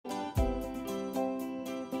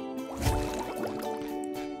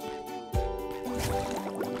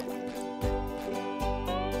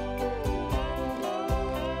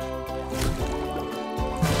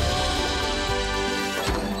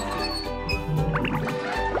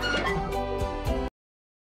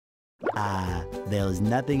Ah, there's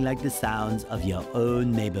nothing like the sounds of your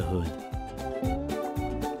own neighborhood.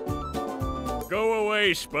 Go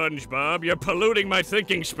away, Spongebob. You're polluting my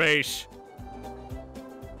thinking space.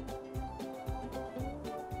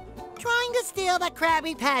 Trying to steal the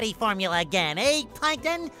Krabby Patty formula again, eh,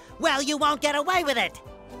 Plankton? Well, you won't get away with it.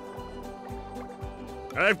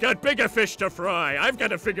 I've got bigger fish to fry. I've got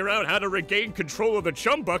to figure out how to regain control of the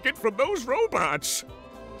chum bucket from those robots.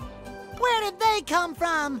 Where did they come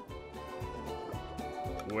from?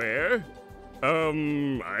 Where?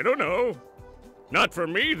 I don't know. Not for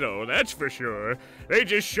me, though, that's for sure. They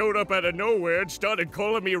just showed up out of nowhere and started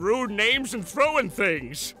calling me rude names and throwing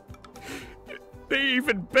things. They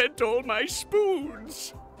even bent all my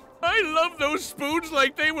spoons. I love those spoons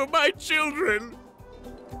like they were my children.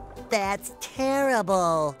 That's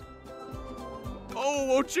terrible. Oh,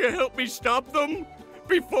 won't you help me stop them?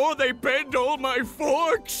 Before they bend all my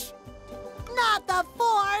forks? Not the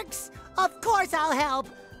forks! Of course I'll help.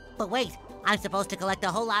 But wait, I'm supposed to collect a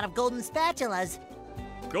whole lot of golden spatulas.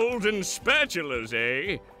 Golden spatulas,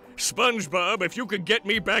 eh? SpongeBob, if you could get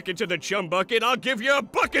me back into the chum bucket, I'll give you a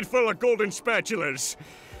bucket full of golden spatulas.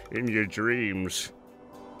 In your dreams.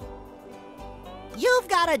 You've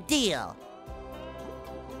got a deal.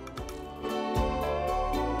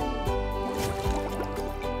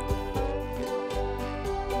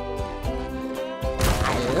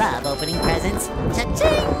 I love opening presents.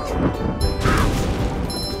 Cha-ching!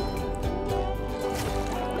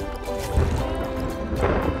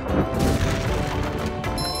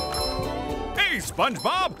 Hey,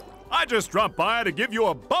 SpongeBob! I just dropped by to give you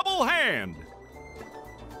a bubble hand.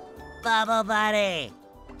 Bubble Buddy.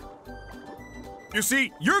 You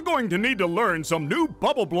see, you're going to need to learn some new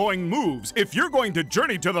bubble-blowing moves if you're going to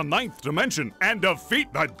journey to the 9th dimension and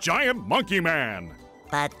defeat the giant monkey man.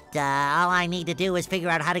 But all I need to do is figure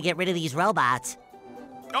out how to get rid of these robots.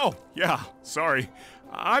 Oh, yeah, sorry.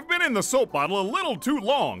 I've been in the soap bottle a little too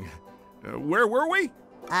long. Where were we?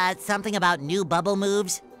 Something about new bubble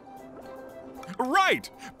moves? Right!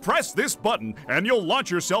 Press this button and you'll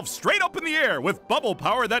launch yourself straight up in the air with bubble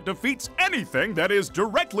power that defeats anything that is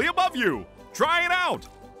directly above you. Try it out!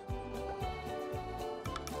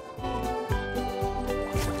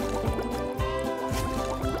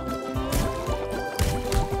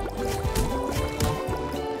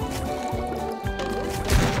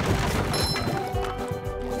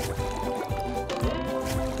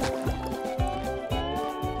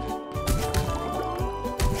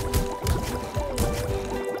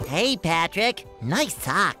 Hey, Patrick. Nice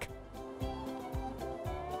sock.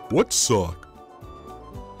 What sock?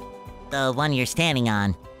 The one you're standing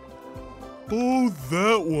on. Oh,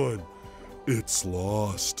 that one. It's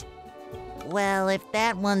lost. Well, if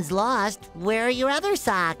that one's lost, where are your other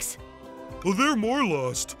socks? Oh, they're more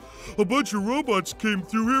lost. A bunch of robots came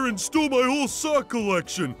through here and stole my whole sock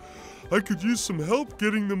collection. I could use some help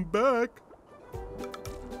getting them back.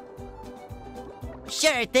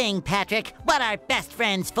 Sure thing, Patrick. What are best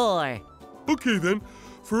friends for? Okay, then.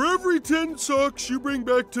 For every 10 socks you bring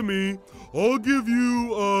back to me, I'll give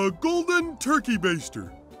you a golden turkey baster.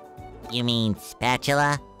 You mean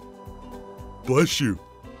spatula? Bless you.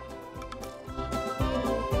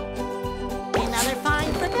 Another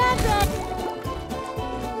find for Patrick!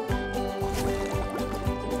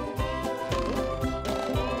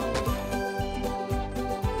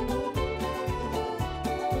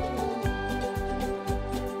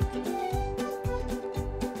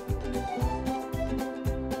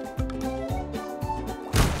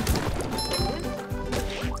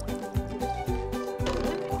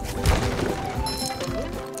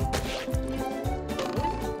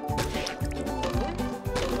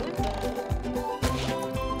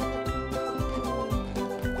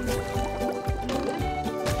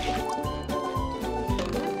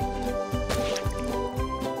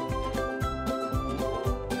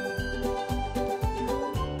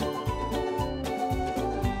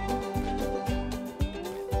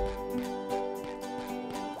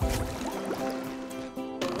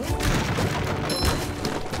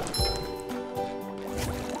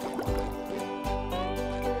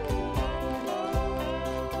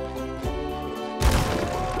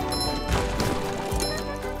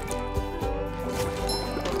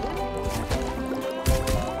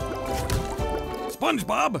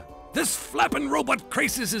 SpongeBob, this flapping robot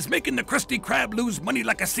crisis is making the Krusty Krab lose money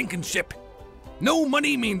like a sinking ship. No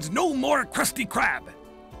money means no more Krusty Krab.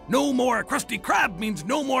 No more Krusty Krab means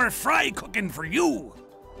no more fry cooking for you.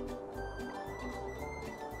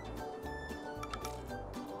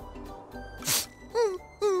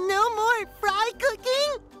 No more fry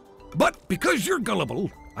cooking? But because you're gullible,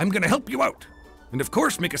 I'm gonna help you out. And of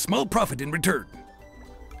course make a small profit in return.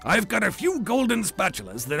 I've got a few golden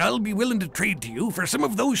spatulas that I'll be willing to trade to you for some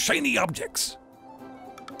of those shiny objects.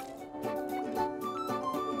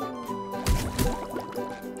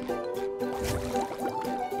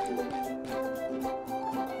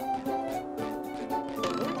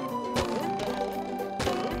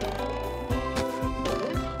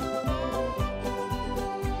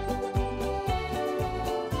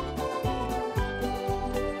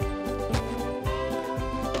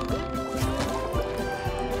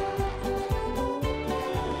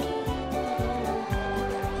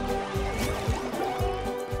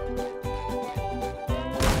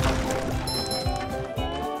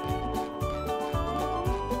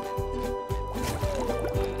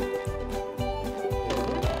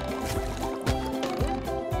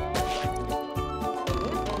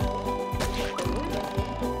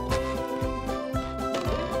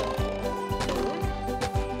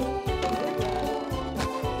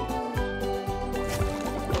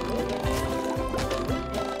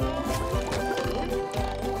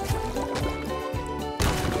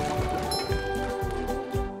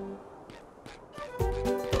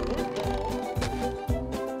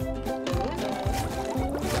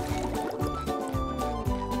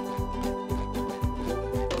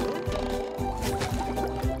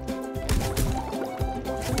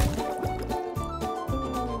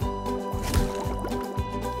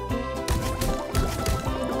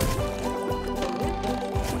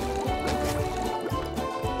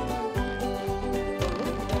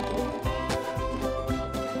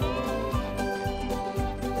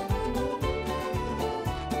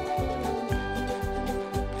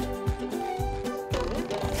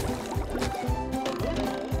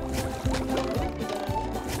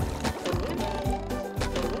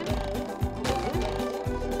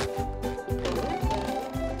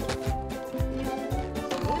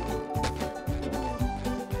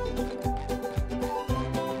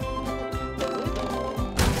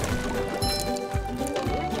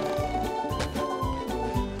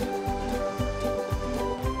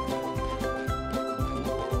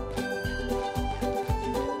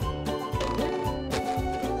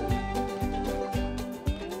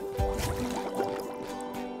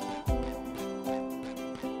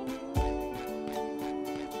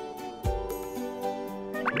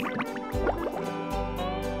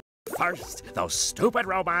 First, those stupid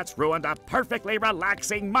robots ruined a perfectly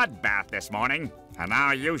relaxing mud bath this morning, and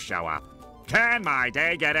now you show up. Can my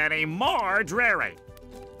day get any more dreary?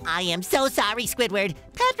 I am so sorry, Squidward.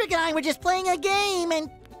 Patrick and I were just playing a game and...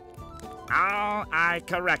 Oh, I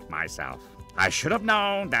correct myself. I should have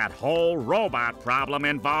known that whole robot problem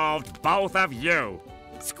involved both of you.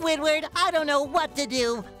 Squidward, I don't know what to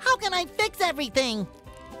do. How can I fix everything?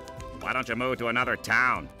 Why don't you move to another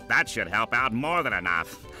town? That should help out more than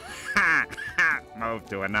enough. Move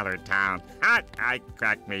to another town. I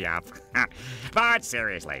cracked me up. But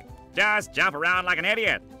seriously, just jump around like an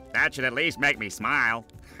idiot. That should at least make me smile.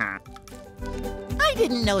 I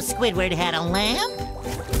didn't know Squidward had a lamp.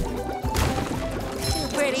 Too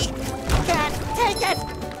pretty. Can't take it.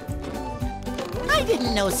 I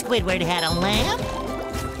didn't know Squidward had a lamp.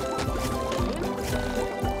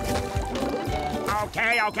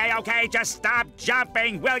 Okay, just stop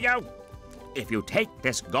jumping, will you? If you take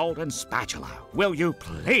this golden spatula, will you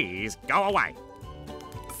please go away?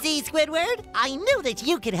 See, Squidward? I knew that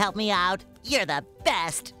you could help me out. You're the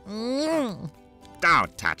best.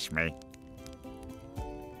 Don't touch me.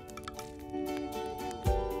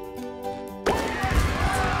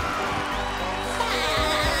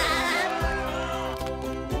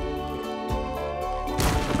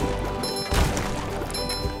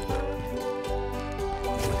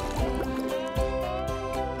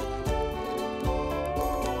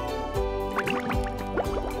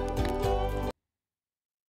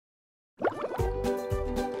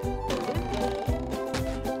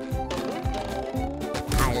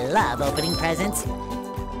 I love opening presents.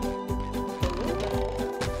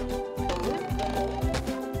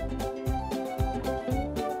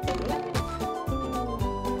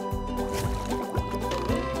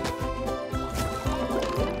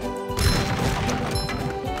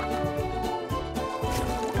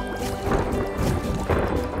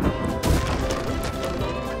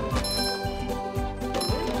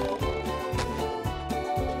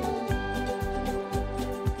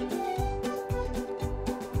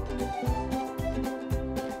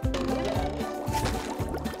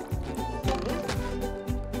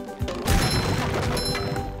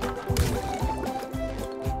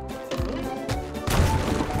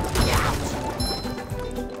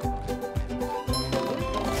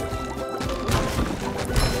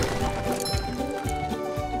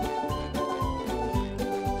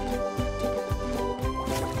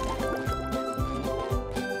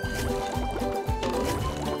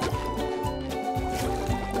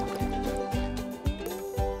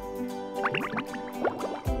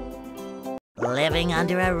 living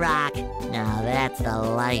under a rock. Now that's the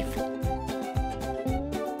life.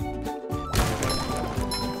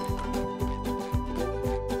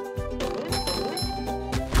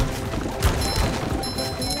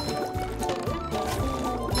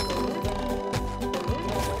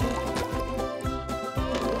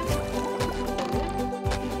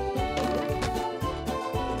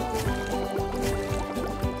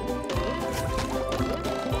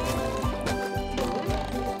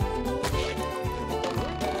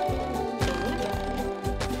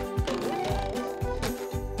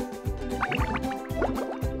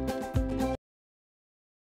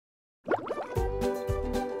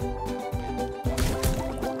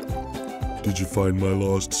 Did you find my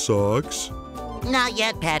lost socks? Not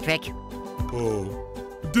yet, Patrick. Oh.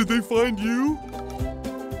 Did they find you?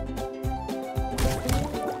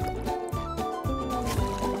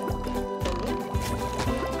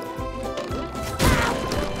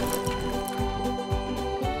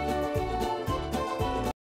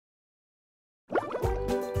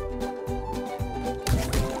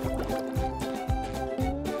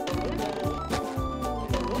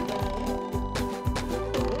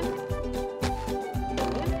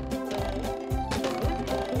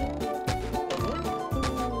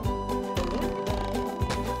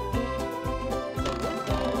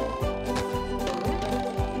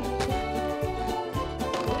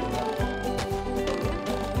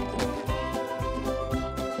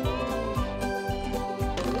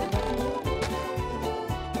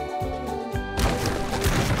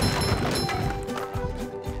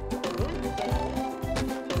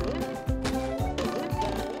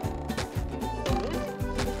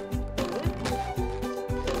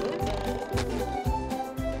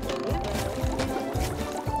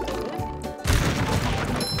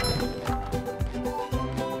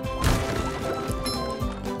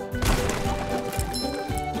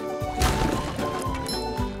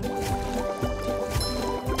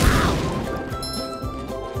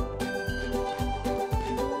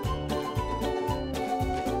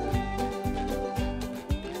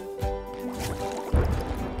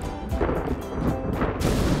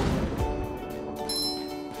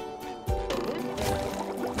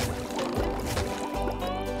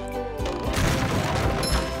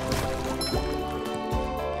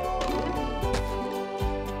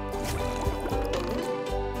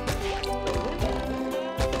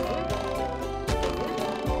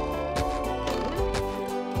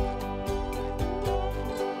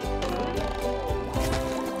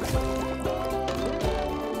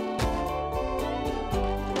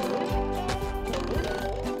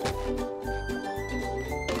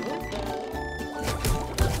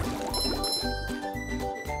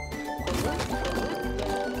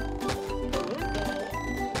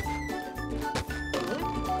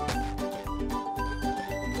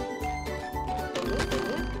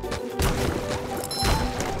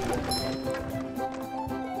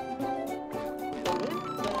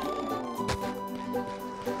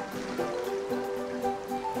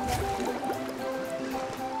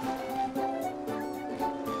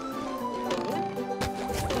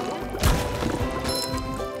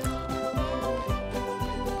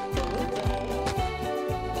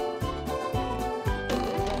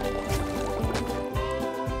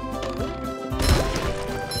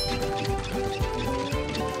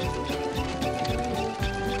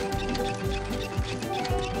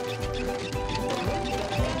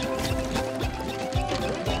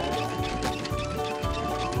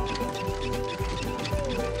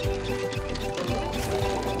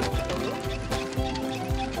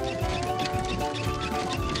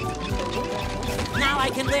 I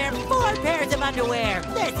can wear 4 pairs of underwear.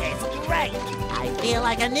 This is great. I feel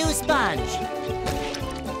like a new sponge.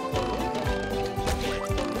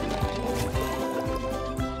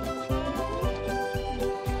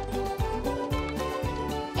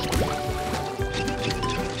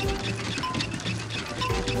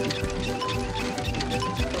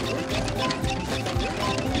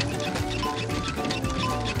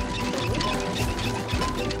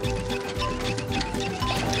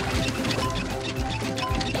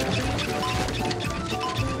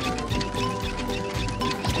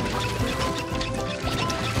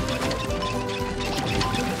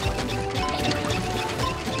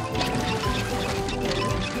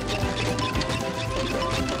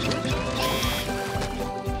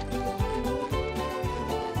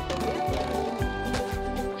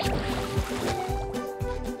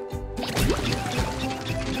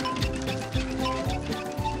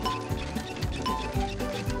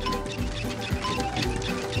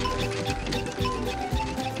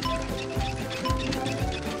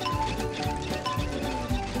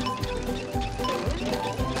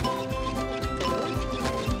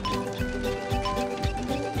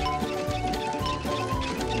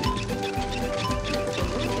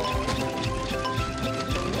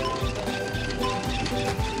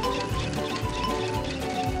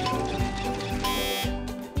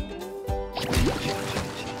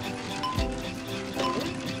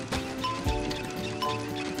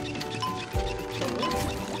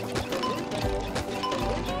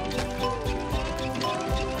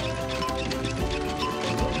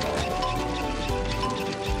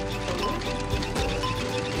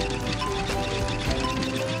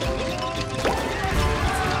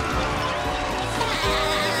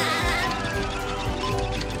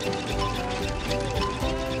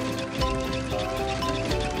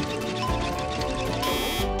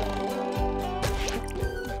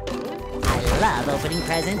 Love opening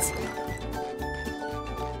presents.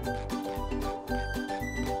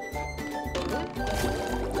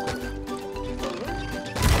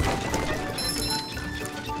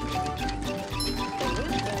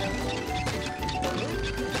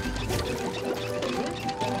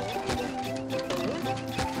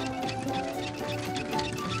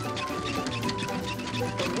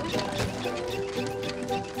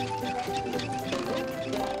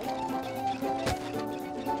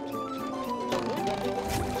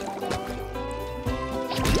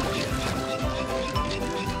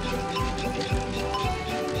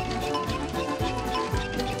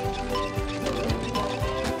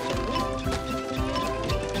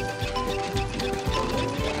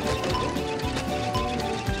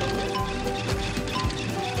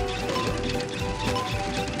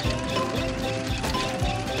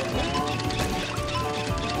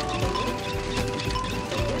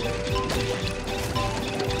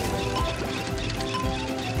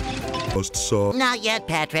 Must saw. Not yet,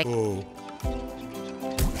 Patrick. Oh.